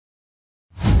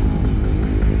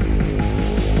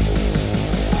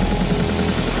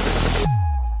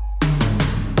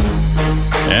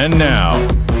And now,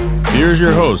 here's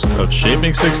your host of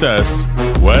Shaping Success,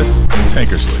 Wes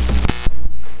Tankersley.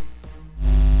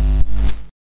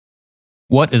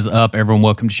 What is up, everyone?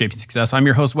 Welcome to Shaping Success. I'm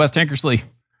your host, Wes Tankersley.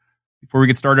 Before we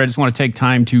get started, I just want to take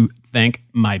time to thank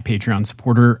my Patreon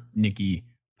supporter, Nikki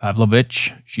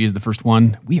Pavlovich. She is the first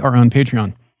one. We are on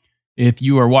Patreon. If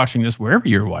you are watching this, wherever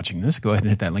you're watching this, go ahead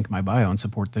and hit that link in my bio and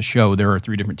support the show. There are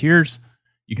 3 different tiers.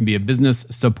 You can be a business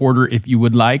supporter if you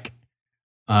would like.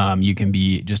 You can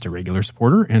be just a regular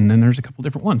supporter, and then there's a couple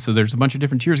different ones. So there's a bunch of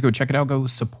different tiers. Go check it out. Go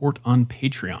support on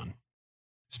Patreon.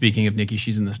 Speaking of Nikki,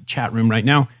 she's in the chat room right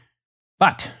now.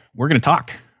 But we're going to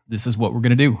talk. This is what we're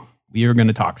going to do. We are going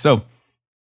to talk. So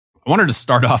I wanted to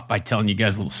start off by telling you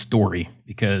guys a little story,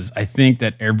 because I think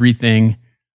that everything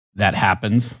that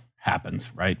happens,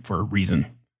 right, for a reason.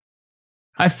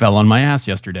 I fell on my ass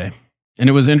yesterday. And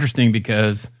it was interesting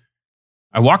because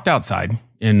I walked outside,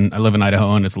 and I live in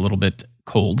Idaho, and it's a little bit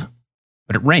cold,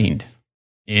 but it rained.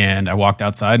 And I walked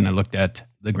outside and I looked at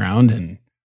the ground and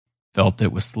felt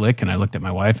it was slick. And I looked at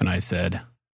my wife and I said,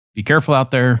 be careful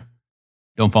out there.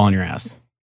 Don't fall on your ass.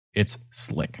 It's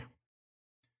slick.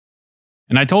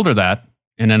 And I told her that.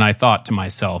 And then I thought to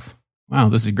myself, wow,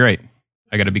 this is great.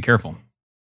 I got to be careful.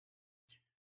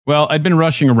 Well, I'd been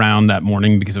rushing around that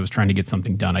morning because I was trying to get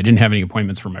something done. I didn't have any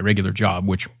appointments for my regular job,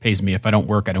 which pays me. If I don't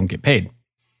work, I don't get paid.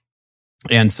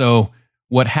 And so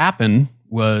what happened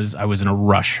was I was in a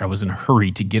rush. I was in a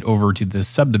hurry to get over to this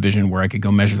subdivision where I could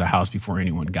go measure the house before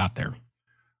anyone got there.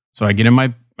 So I get in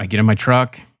my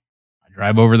truck. I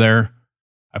drive over there.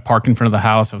 I park in front of the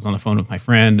house. I was on the phone with my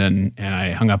friend and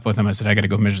I hung up with him. I said, I got to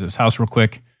go measure this house real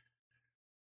quick.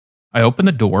 I open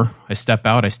the door. I step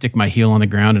out. I stick my heel on the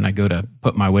ground and I go to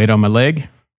put my weight on my leg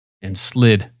and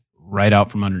slid right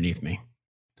out from underneath me.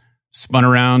 Spun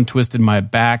around, twisted my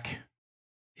back,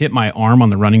 hit my arm on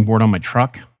the running board on my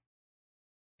truck,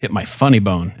 hit my funny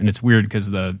bone. And it's weird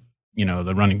because the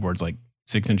running board's like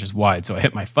 6 inches wide. So I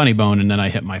hit my funny bone and then I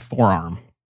hit my forearm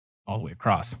all the way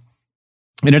across.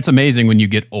 And it's amazing when you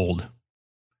get old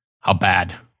how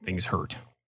bad things hurt.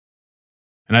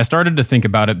 And I started to think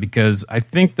about it because I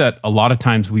think that a lot of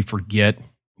times we forget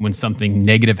when something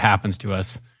negative happens to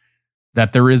us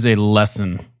that there is a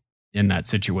lesson in that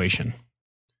situation.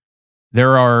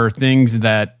 There are things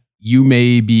that you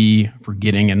may be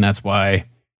forgetting, and that's why,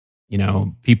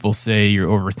 people say you're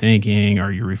overthinking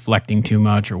or you're reflecting too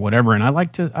much or whatever. And I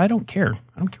don't care.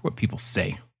 I don't care what people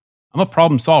say. I'm a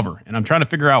problem solver, and I'm trying to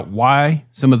figure out why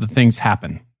some of the things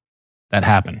happen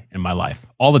in my life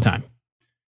all the time.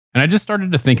 And I just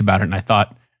started to think about it, and I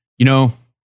thought, I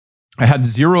had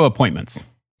 0 appointments,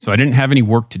 so I didn't have any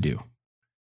work to do.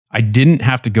 I didn't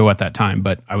have to go at that time,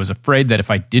 but I was afraid that if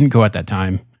I didn't go at that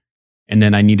time, and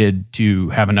then I needed to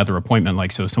have another appointment,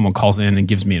 like so someone calls in and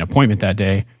gives me an appointment that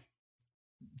day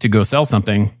to go sell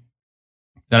something,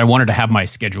 that I wanted to have my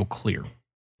schedule clear,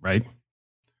 right?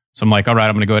 So I'm like, all right,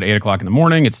 I'm going to go at 8 o'clock in the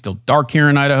morning. It's still dark here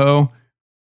in Idaho.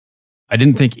 I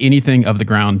didn't think anything of the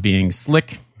ground being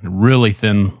slick, a really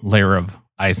thin layer of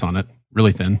ice on it,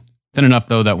 really thin. Thin enough,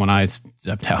 though, that when I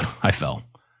stepped out, I fell.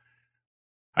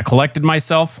 I collected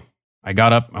myself. I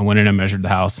got up. I went in and measured the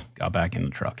house, got back in the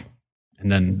truck.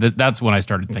 And then that's when I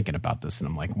started thinking about this. And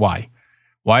I'm like, why?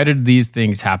 Why did these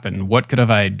things happen? What could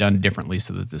have I done differently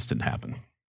so that this didn't happen?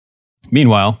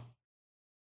 Meanwhile,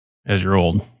 as you're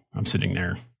old, I'm sitting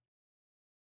there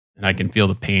and I can feel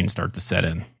the pain start to set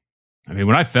in. I mean,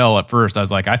 when I fell at first, I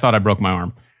thought I broke my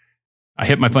arm. I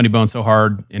hit my funny bone so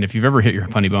hard. And if you've ever hit your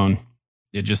funny bone,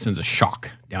 it just sends a shock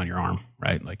down your arm,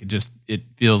 right? Like it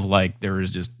feels like there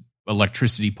is just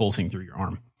electricity pulsing through your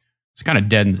arm. It kind of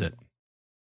deadens it.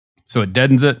 So it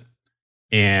deadens it,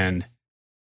 and,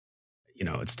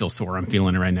 it's still sore. I'm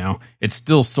feeling it right now. It's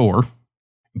still sore,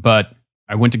 but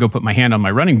I went to go put my hand on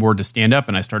my running board to stand up,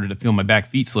 and I started to feel my back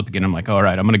feet slip again. I'm like, all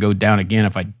right, I'm going to go down again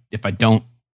if I don't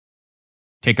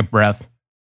take a breath,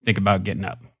 think about getting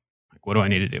up. Like, what do I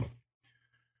need to do?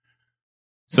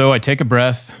 So I take a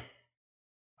breath.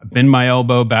 I bend my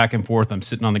elbow back and forth. I'm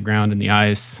sitting on the ground in the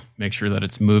ice, make sure that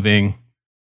it's moving.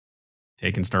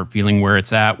 Take and start feeling where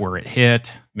it's at, where it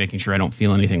hit, making sure I don't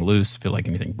feel anything loose, feel like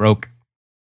anything broke.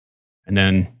 And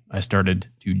then I started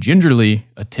to gingerly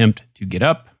attempt to get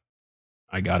up.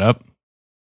 I got up,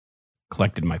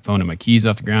 collected my phone and my keys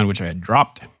off the ground, which I had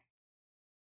dropped,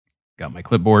 got my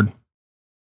clipboard,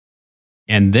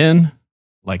 and then,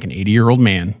 like an 80-year-old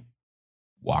man,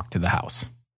 walked to the house.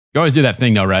 You always do that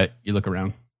thing though, right? You look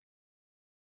around.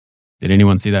 Did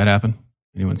anyone see that happen?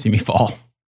 Anyone see me fall?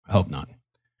 I hope not.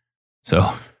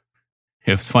 So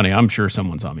it was funny. I'm sure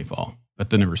someone saw me fall, but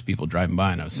then there was people driving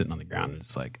by and I was sitting on the ground and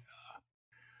it's like,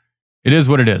 it is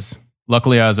what it is.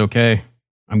 Luckily I was okay.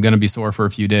 I'm going to be sore for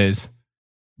a few days.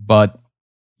 But,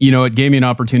 it gave me an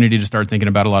opportunity to start thinking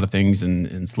about a lot of things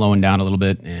and slowing down a little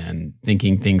bit and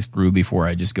thinking things through before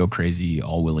I just go crazy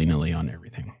all willy-nilly on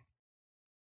everything.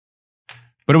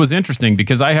 But it was interesting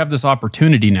because I have this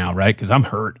opportunity now, right? Because I'm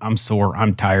hurt, I'm sore,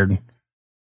 I'm tired.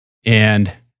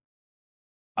 And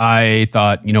I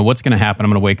thought, what's going to happen?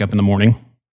 I'm going to wake up in the morning.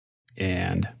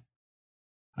 And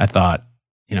I thought,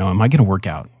 am I going to work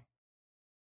out?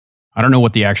 I don't know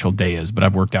what the actual day is, but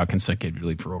I've worked out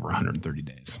consecutively for over 130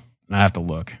 days. And I have to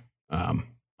look.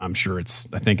 I'm sure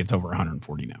I think it's over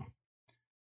 140 now.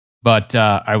 But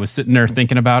I was sitting there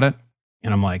thinking about it.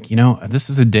 And I'm like, this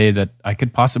is a day that I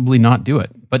could possibly not do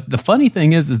it. But the funny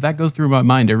thing is that goes through my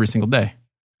mind every single day.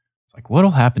 It's like,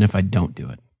 what'll happen if I don't do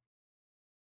it?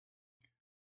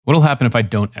 What'll happen if I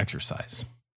don't exercise?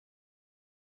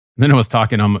 And then I was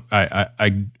talking,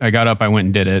 I got up, I went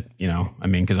and did it,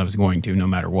 because I was going to no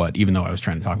matter what, even though I was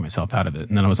trying to talk myself out of it.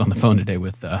 And then I was on the phone today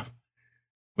with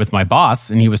my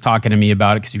boss, and he was talking to me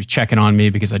about it because he was checking on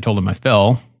me because I told him I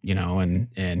fell,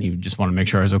 and he just wanted to make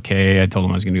sure I was okay. I told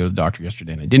him I was going to go to the doctor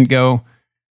yesterday, and I didn't go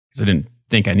because I didn't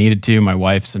think I needed to. My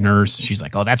wife's a nurse. She's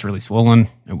like, oh, that's really swollen.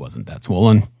 It wasn't that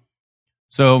swollen.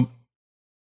 So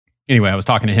anyway, I was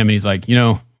talking to him, and he's like, he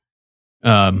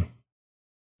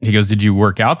goes, did you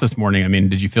work out this morning?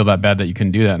 Did you feel that bad that you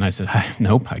couldn't do that? And I said,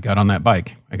 nope, I got on that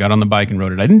bike. I got on the bike and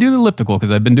rode it. I didn't do the elliptical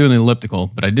because I've been doing the elliptical,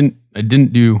 but I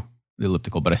didn't do the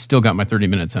elliptical, but I still got my 30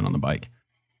 minutes in on the bike.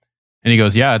 And he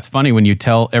goes, yeah, it's funny when you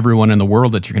tell everyone in the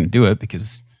world that you're going to do it,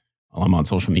 because I'm on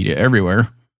social media everywhere,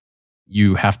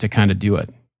 you have to kind of do it,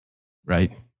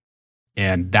 right?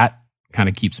 And that kind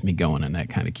of keeps me going, and that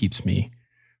kind of keeps me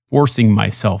forcing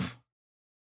myself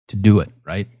to do it,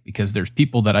 right? Because there's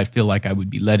people that I feel like I would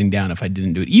be letting down if I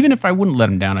didn't do it. Even if I wouldn't let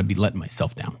them down, I'd be letting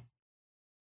myself down.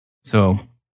 So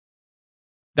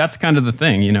that's kind of the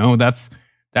thing,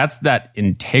 that's that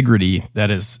integrity that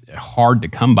is hard to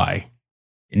come by.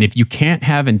 And if you can't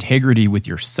have integrity with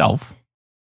yourself,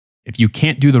 if you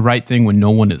can't do the right thing when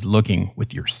no one is looking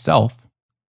with yourself,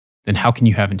 then how can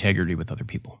you have integrity with other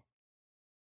people?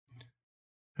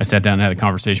 I sat down and had a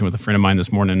conversation with a friend of mine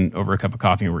this morning over a cup of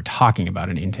coffee, and we were talking about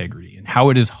integrity and how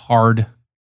it is hard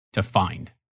to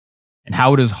find and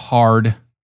how it is hard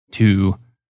to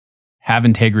have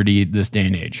integrity this day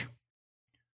and age.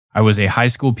 I was a high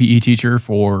school PE teacher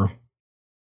for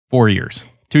 4 years.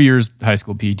 2 years high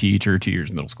school PE teacher, 2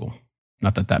 years middle school.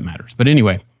 Not that that matters. But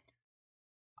anyway,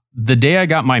 the day I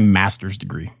got my master's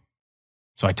degree,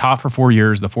 so I taught for 4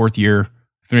 years. The fourth year,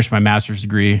 I finished my master's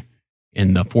degree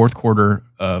in the fourth quarter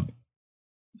of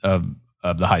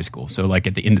the high school. So like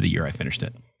at the end of the year, I finished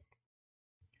it.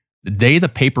 The day the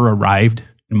paper arrived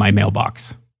in my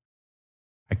mailbox,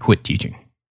 I quit teaching.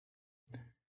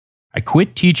 I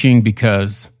quit teaching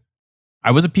because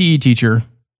I was a PE teacher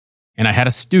and I had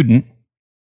a student.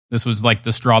 This was like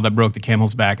the straw that broke the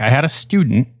camel's back. I had a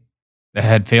student that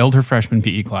had failed her freshman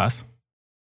PE class,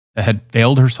 that had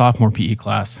failed her sophomore PE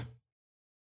class,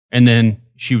 and then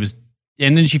she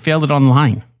failed it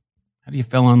online. How do you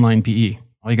fail online PE?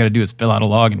 All you got to do is fill out a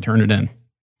log and turn it in.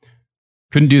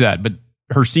 Couldn't do that, but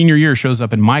her senior year shows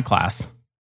up in my class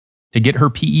to get her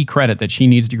PE credit that she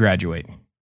needs to graduate.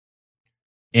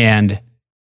 And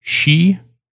she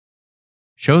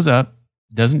shows up,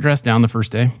 doesn't dress down the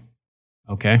first day.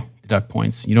 Okay, deduct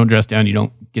points. You don't dress down, you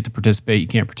don't get to participate. You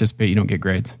can't participate, you don't get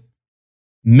grades.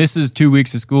 Misses 2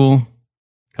 weeks of school,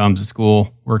 comes to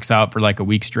school, works out for like a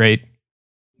week straight.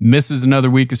 Misses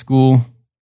another week of school,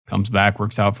 comes back,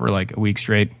 works out for like a week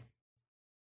straight.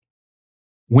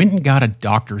 Went and got a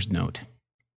doctor's note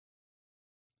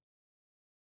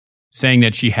saying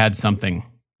that she had something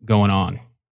going on.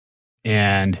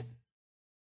 And I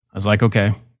was like,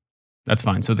 okay, that's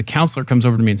fine. So the counselor comes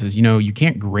over to me and says, you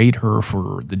can't grade her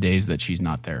for the days that she's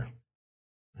not there.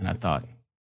 And I thought,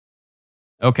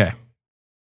 okay,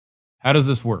 how does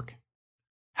this work?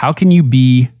 How can you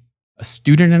be a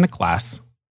student in a class,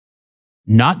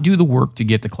 not do the work to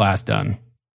get the class done,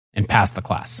 and pass the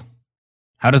class?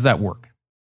 How does that work?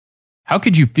 How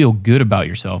could you feel good about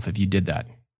yourself if you did that?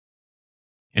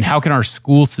 And how can our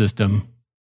school system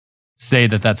say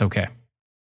that that's okay?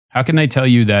 How can they tell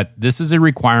you that this is a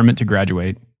requirement to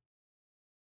graduate?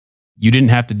 You didn't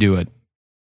have to do it,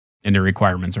 and the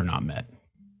requirements are not met.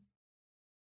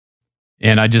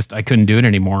 And I couldn't do it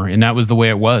anymore. And that was the way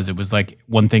it was. It was like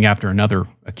one thing after another.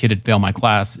 A kid would fail my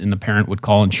class, and the parent would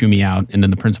call and chew me out, and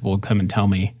then the principal would come and tell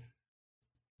me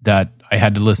that I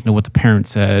had to listen to what the parent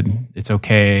said. It's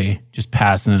okay, just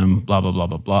pass them, blah, blah, blah,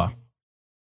 blah, blah.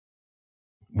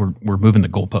 We're moving the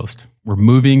goalpost. We're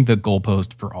moving the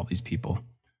goalpost for all these people.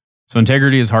 So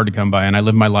integrity is hard to come by, and I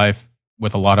live my life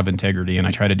with a lot of integrity, and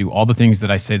I try to do all the things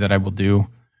that I say that I will do.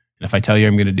 And if I tell you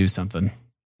I'm going to do something,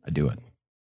 I do it.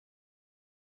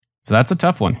 So that's a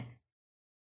tough one.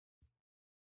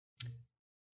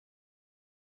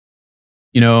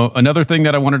 Another thing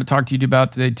that I wanted to talk to you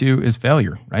about today too is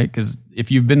failure, right? Because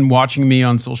if you've been watching me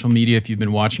on social media, if you've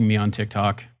been watching me on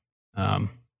TikTok,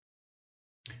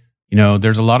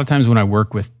 there's a lot of times when I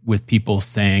work with people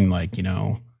saying like,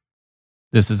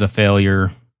 this is a failure.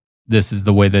 This is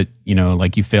the way that,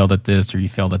 like you failed at this or you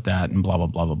failed at that and blah, blah,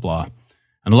 blah, blah, blah.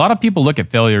 And a lot of people look at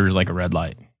failure as like a red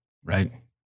light, right?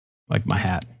 Like my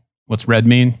hat. What's red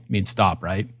mean? It means stop,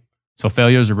 right? So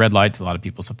failure is a red light to a lot of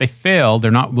people. So if they fail,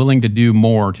 they're not willing to do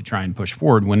more to try and push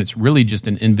forward when it's really just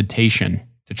an invitation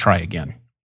to try again.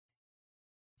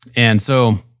 And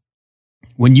so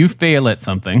when you fail at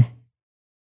something,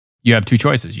 you have two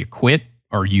choices. You quit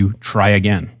or you try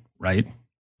again, right?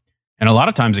 And a lot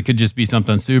of times it could just be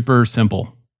something super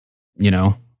simple.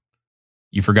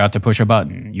 You forgot to push a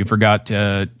button. You forgot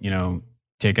to,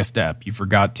 take a step. You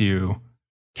forgot to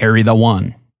carry the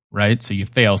one, right? So you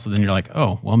fail. So then you're like,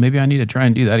 oh, well, maybe I need to try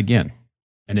and do that again.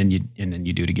 And then you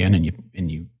do it again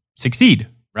and you succeed,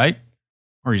 right?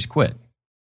 Or you just quit.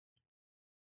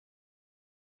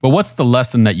 But what's the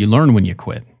lesson that you learn when you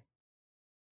quit?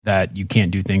 That you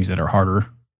can't do things that are harder,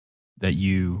 that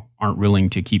you aren't willing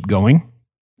to keep going?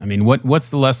 I mean,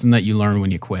 what's the lesson that you learn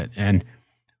when you quit? And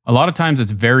a lot of times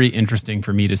it's very interesting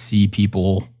for me to see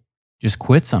people just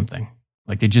quit something.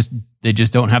 Like they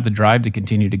just don't have the drive to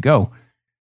continue to go.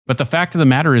 But the fact of the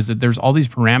matter is that there's all these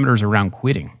parameters around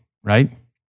quitting, right?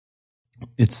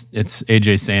 It's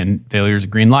AJ saying failure is a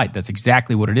green light. That's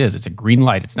exactly what it is. It's a green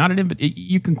light. It's not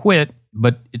you can quit,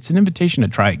 but it's an invitation to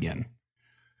try again.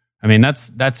 I mean,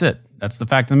 that's it. That's the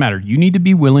fact of the matter. You need to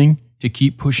be willing to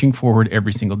keep pushing forward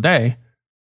every single day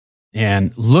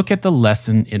and look at the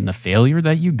lesson in the failure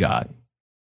that you got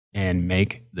and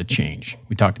make the change.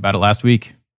 We talked about it last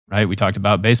week, right? We talked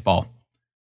about baseball.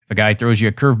 If a guy throws you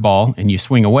a curveball and you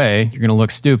swing away, you're going to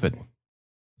look stupid.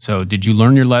 So did you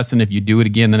learn your lesson if you do it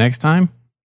again the next time?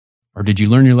 Or did you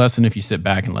learn your lesson if you sit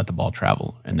back and let the ball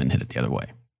travel and then hit it the other way?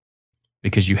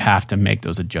 Because you have to make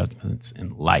those adjustments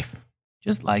in life.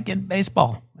 Just like in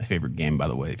baseball. My favorite game, by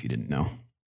the way, if you didn't know.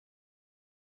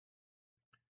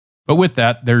 But with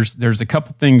that, there's a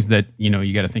couple things that,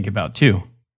 you got to think about too.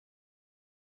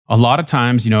 A lot of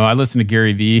times, I listen to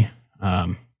Gary Vee.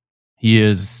 He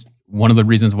is one of the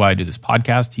reasons why I do this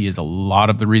podcast. He is a lot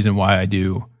of the reason why I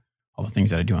do all the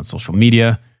things that I do on social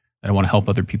media, that I want to help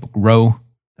other people grow,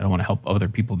 that I want to help other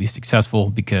people be successful,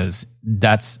 because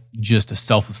that's just a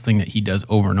selfless thing that he does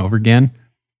over and over again.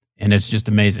 And it's just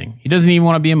amazing. He doesn't even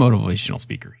want to be a motivational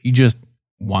speaker. He just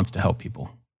wants to help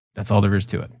people. That's all there is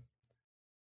to it.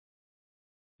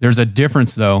 There's a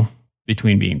difference, though,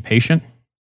 between being patient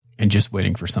and just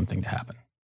waiting for something to happen.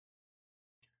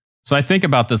 So I think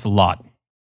about this a lot.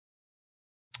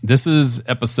 This is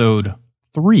episode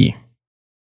 3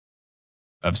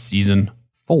 of season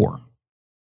 4.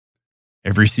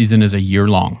 Every season is a year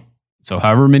long. So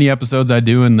however many episodes I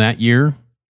do in that year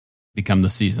become the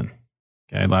season.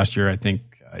 Okay, last year, I think,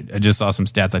 I just saw some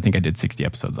stats. I think I did 60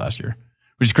 episodes last year,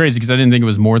 which is crazy because I didn't think it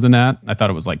was more than that. I thought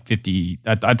it was like 50.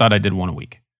 I thought I did one a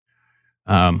week.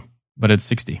 But it's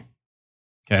 60.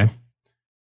 Okay.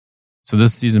 So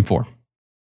this is season 4.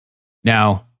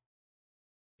 Now,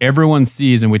 everyone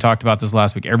sees, and we talked about this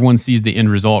last week, everyone sees the end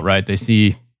result, right? They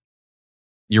see,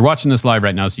 you're watching this live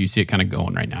right now, so you see it kind of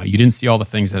going right now. You didn't see all the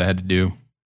things that I had to do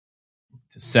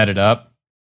to set it up,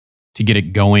 to get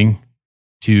it going,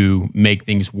 to make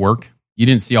things work. You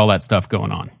didn't see all that stuff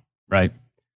going on, right?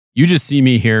 You just see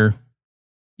me here.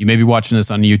 You may be watching this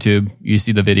on YouTube. You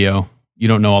see the video. You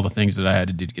don't know all the things that I had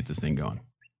to do to get this thing going.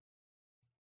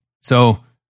 So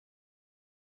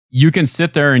you can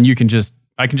sit there and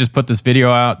I can just put this video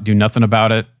out, do nothing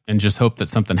about it, and just hope that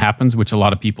something happens, which a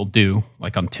lot of people do,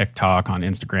 like on TikTok, on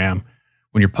Instagram.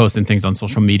 When you're posting things on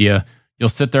social media, you'll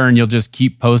sit there and you'll just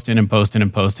keep posting and posting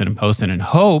and posting and posting and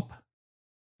hope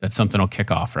that something will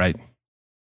kick off, right?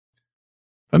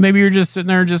 But maybe you're just sitting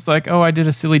there just like, oh, I did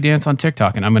a silly dance on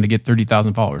TikTok and I'm going to get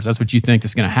 30,000 followers. That's what you think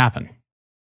is going to happen.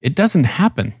 It doesn't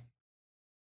happen.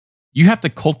 You have to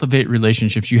cultivate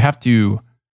relationships. You have to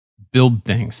build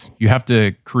things. You have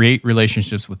to create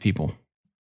relationships with people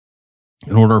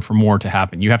in order for more to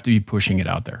happen. You have to be pushing it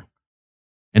out there.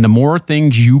 And the more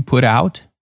things you put out,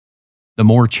 the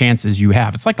more chances you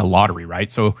have. It's like a lottery, right?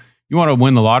 So you want to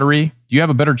win the lottery, do you have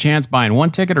a better chance buying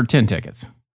 1 ticket or 10 tickets?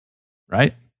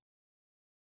 Right?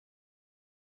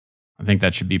 I think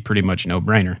that should be pretty much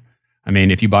no-brainer. I mean,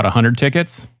 if you bought 100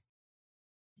 tickets,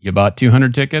 you bought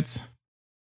 200 tickets,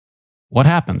 what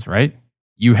happens, right?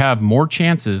 You have more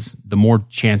chances the more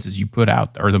chances you put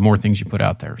out, or the more things you put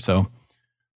out there. So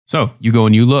you go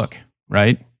and you look,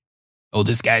 right? Oh,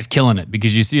 this guy's killing it,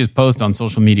 because you see his post on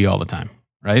social media all the time,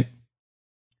 right?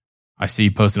 I see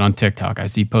posted on TikTok. I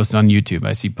see posted on YouTube.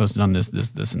 I see posted on this,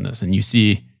 and this. And you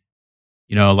see,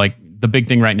 like the big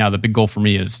thing right now, the big goal for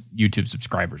me is YouTube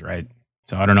subscribers, right?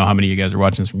 So I don't know how many of you guys are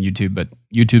watching this from YouTube, but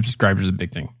YouTube subscribers is a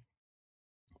big thing.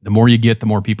 The more you get, the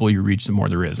more people you reach, the more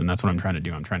there is. And that's what I'm trying to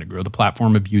do. I'm trying to grow the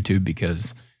platform of YouTube,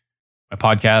 because my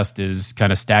podcast is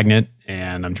kind of stagnant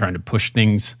and I'm trying to push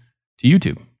things to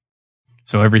YouTube.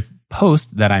 So every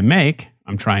post that I make,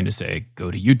 I'm trying to say, go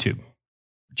to YouTube.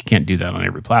 But you can't do that on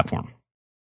every platform.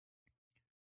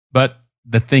 But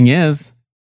the thing is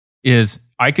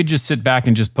I could just sit back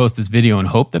and just post this video and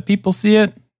hope that people see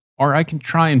it, or I can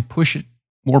try and push it,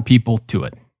 more people to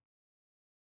it.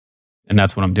 And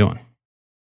that's what I'm doing.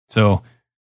 So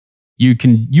you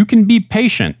can be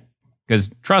patient,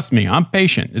 because trust me, I'm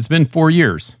patient. It's been 4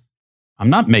 years. I'm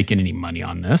not making any money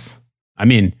on this. I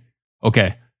mean,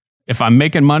 okay, if I'm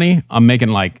making money, I'm making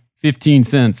like 15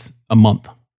 cents a month.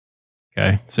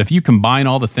 Okay. So if you combine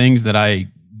all the things that I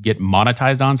get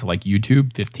monetized on, so like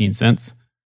YouTube, 15 cents,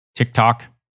 TikTok,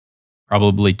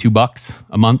 probably $2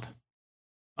 a month.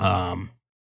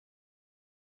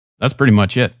 That's pretty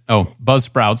much it. Oh,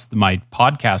 Buzzsprouts, my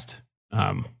podcast,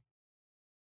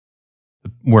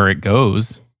 where it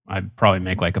goes, I probably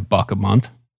make like $1 a month.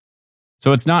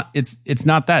 So it's not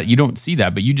that. You don't see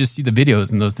that, but you just see the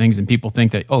videos and those things, and people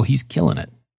think that, oh, he's killing it.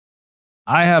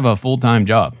 I have a full-time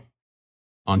job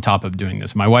on top of doing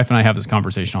this. My wife and I have this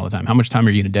conversation all the time. How much time are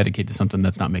you going to dedicate to something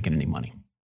that's not making any money?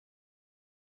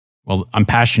 Well, I'm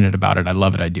passionate about it. I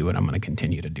love it. I do it. I'm going to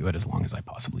continue to do it as long as I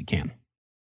possibly can.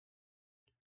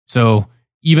 So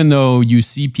even though you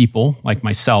see people like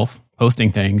myself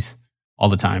posting things all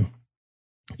the time,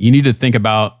 you need to think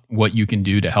about what you can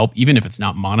do to help, even if it's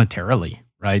not monetarily,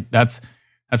 right? That's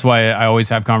why I always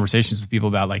have conversations with people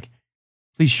about, like,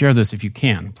 please share this if you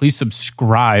can. Please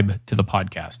subscribe to the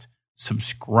podcast.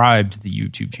 Subscribe to the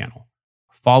YouTube channel.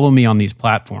 Follow me on these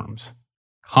platforms.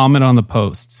 Comment on the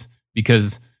posts,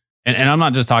 because, and I'm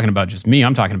not just talking about just me,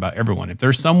 I'm talking about everyone. If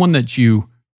there's someone that you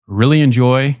really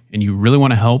enjoy and you really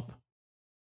want to help,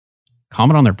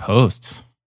 comment on their posts.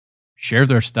 Share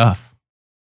their stuff.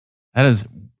 That is,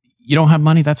 you don't have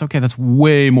money, that's okay. That's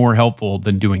way more helpful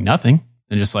than doing nothing,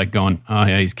 than just like going, oh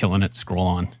yeah, he's killing it, scroll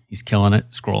on. He's killing it,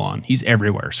 scroll on. He's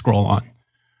everywhere, scroll on.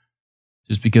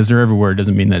 Just because they're everywhere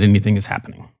doesn't mean that anything is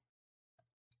happening.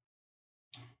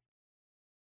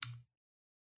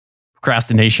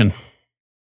 Procrastination.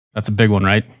 That's a big one,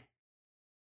 right?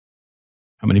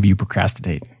 How many of you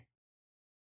procrastinate?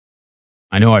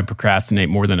 I know I procrastinate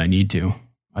more than I need to.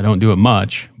 I don't do it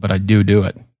much, but I do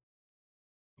it.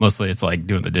 Mostly it's like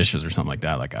doing the dishes or something like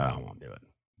that. Like, I don't want to do it.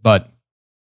 But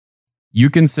you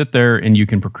can sit there and you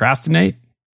can procrastinate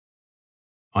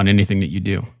on anything that you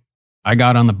do. I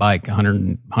got on the bike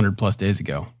 100 plus days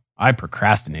ago. I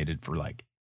procrastinated for like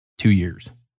 2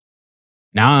 years.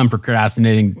 Now I'm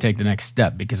procrastinating to take the next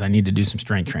step because I need to do some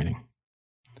strength training.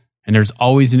 And there's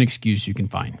always an excuse you can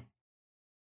find.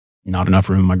 Not enough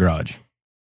room in my garage.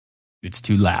 It's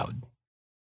too loud.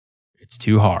 It's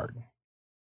too hard.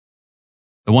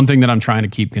 The one thing that I'm trying to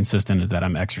keep consistent is that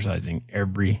I'm exercising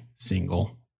every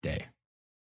single day.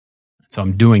 So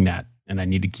I'm doing that, and I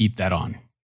need to keep that on.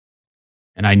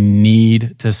 And I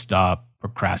need to stop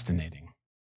procrastinating.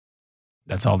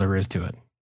 That's all there is to it.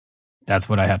 That's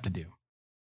what I have to do.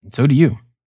 And so do you.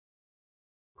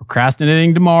 Procrastinating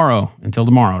until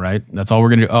tomorrow, right? That's all we're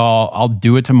going to do. Oh, I'll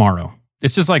do it tomorrow.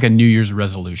 It's just like a New Year's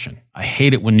resolution. I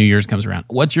hate it when New Year's comes around.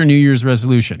 What's your New Year's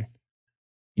resolution?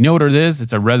 You know what it is?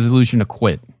 It's a resolution to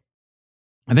quit.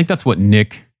 I think that's what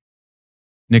Nick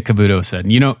Cavuto said.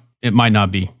 And it might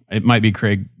not be. It might be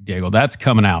Craig Daigle. That's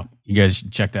coming out. You guys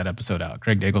should check that episode out.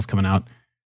 Craig Daigle's coming out.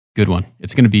 Good one.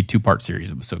 It's going to be a 2-part series.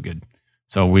 It was so good.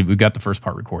 So we got the first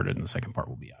part recorded, and the second part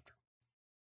will be after.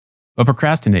 But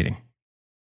procrastinating.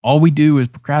 All we do is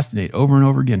procrastinate over and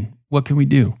over again. What can we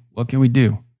do? What can we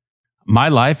do? My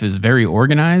life is very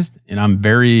organized, and I'm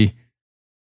very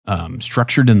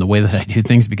structured in the way that I do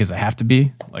things because I have to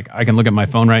be. Like, I can look at my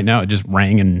phone right now. It just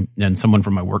rang, and then someone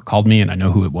from my work called me, and I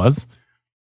know who it was.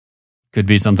 Could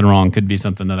be something wrong. Could be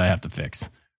something that I have to fix.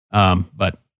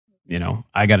 But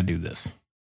I got to do this,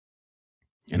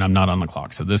 and I'm not on the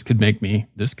clock. So this could make me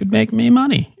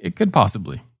money. It could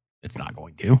possibly. It's not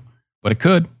going to, but it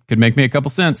could make me a couple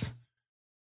cents.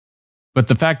 But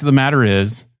the fact of the matter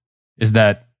is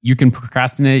that you can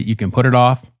procrastinate, you can put it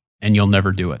off, and you'll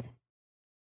never do it.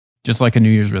 Just like a New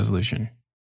Year's resolution.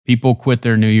 People quit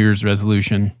their New Year's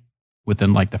resolution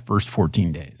within like the first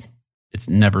 14 days. It's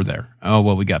never there. Oh,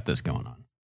 well, we got this going on.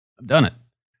 I've done it.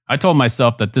 I told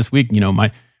myself that this week,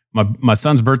 my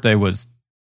son's birthday was,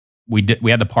 we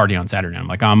had the party on Saturday. I'm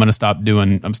like, I'm going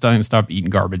to stop eating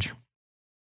garbage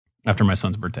after my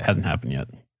son's birthday. It hasn't happened yet.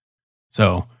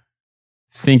 So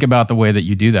think about the way that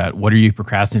you do that. What are you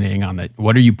procrastinating on? That?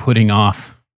 What are you putting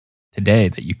off today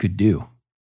that you could do?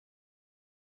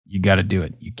 You got to do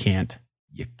it. You can't.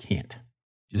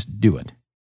 Just do it.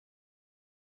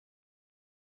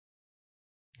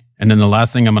 And then the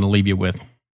last thing I'm going to leave you with,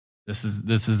 this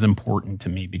is important to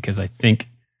me because I think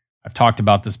I've talked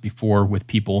about this before with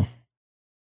people.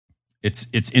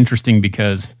 It's interesting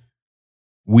because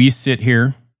we sit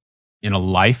here in a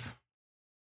life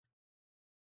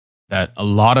that a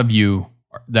lot of you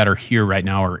that are here right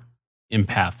now are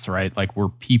empaths, right? Like we're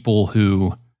people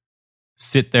who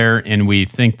sit there and we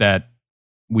think that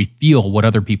we feel what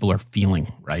other people are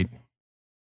feeling, right?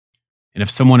 And if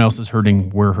someone else is hurting,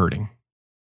 we're hurting.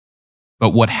 But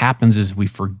what happens is we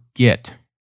forget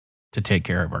to take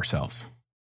care of ourselves.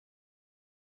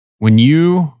 When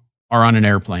you are on an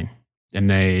airplane and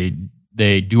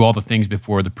they do all the things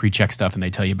before the pre-check stuff and they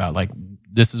tell you about like,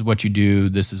 this is what you do,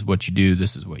 this is what you do,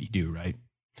 this is what you do, right?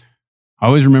 I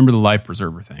always remember the life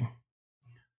preserver thing.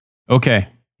 Okay,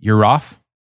 you're off.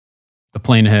 The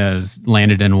plane has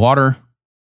landed in water.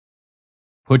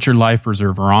 Put your life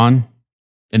preserver on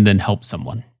and then help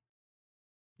someone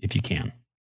if you can.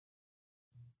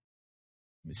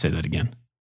 Let me say that again.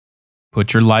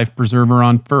 Put your life preserver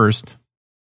on first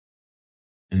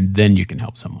and then you can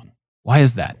help someone. Why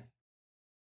is that?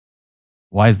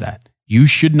 Why is that? You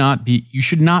should not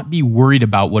be worried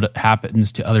about what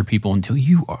happens to other people until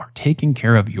you are taking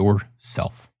care of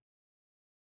yourself.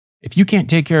 If you can't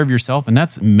take care of yourself, and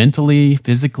that's mentally,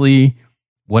 physically,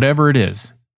 whatever it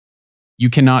is, you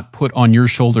cannot put on your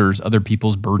shoulders other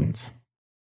people's burdens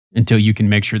until you can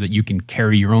make sure that you can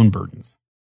carry your own burdens.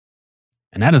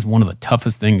 And that is one of the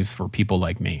toughest things for people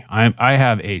like me. I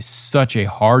have such a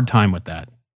hard time with that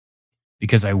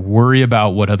because I worry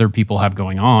about what other people have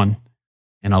going on.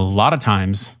 And a lot of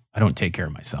times I don't take care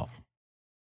of myself.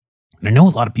 And I know a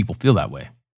lot of people feel that way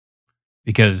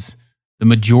because the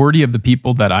majority of the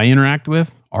people that I interact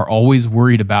with are always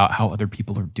worried about how other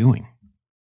people are doing.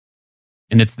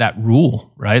 And it's that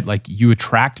rule, right? Like you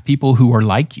attract people who are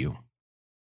like you.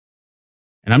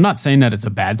 And I'm not saying that it's a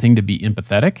bad thing to be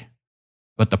empathetic,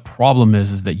 but the problem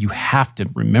is that you have to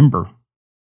remember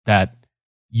that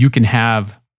you can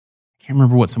have, I can't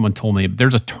remember what someone told me, but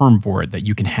there's a term for it that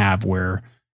you can have where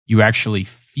you actually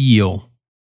feel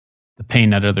the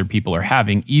pain that other people are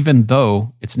having, even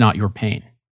though it's not your pain.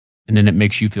 And then it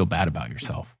makes you feel bad about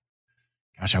yourself.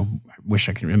 Gosh, I wish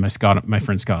I could. My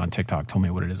friend Scott on TikTok told me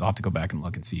what it is. I'll have to go back and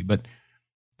look and see. But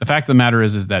the fact of the matter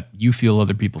is that you feel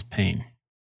other people's pain.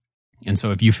 And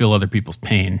so if you feel other people's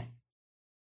pain,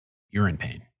 you're in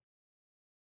pain.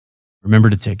 Remember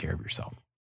to take care of yourself.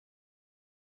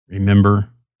 Remember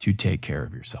to take care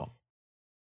of yourself.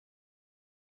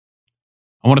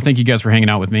 I want to thank you guys for hanging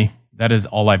out with me. That is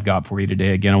all I've got for you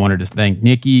today. Again, I wanted to thank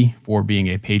Nikki for being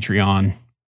a Patreon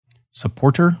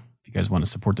supporter. If you guys want to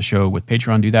support the show with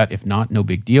Patreon, do that. If not, no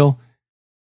big deal.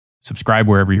 Subscribe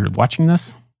wherever you're watching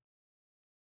this.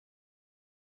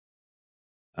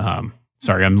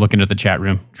 Sorry, I'm looking at the chat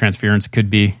room. Transference could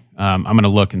be. I'm going to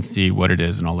look and see what it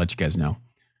is, and I'll let you guys know.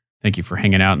 Thank you for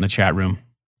hanging out in the chat room.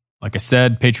 Like I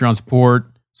said, Patreon support,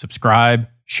 subscribe,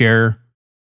 share,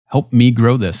 help me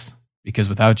grow this. Because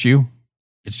without you,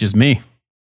 it's just me.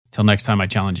 Till next time, I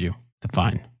challenge you to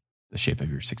find the shape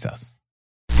of your success.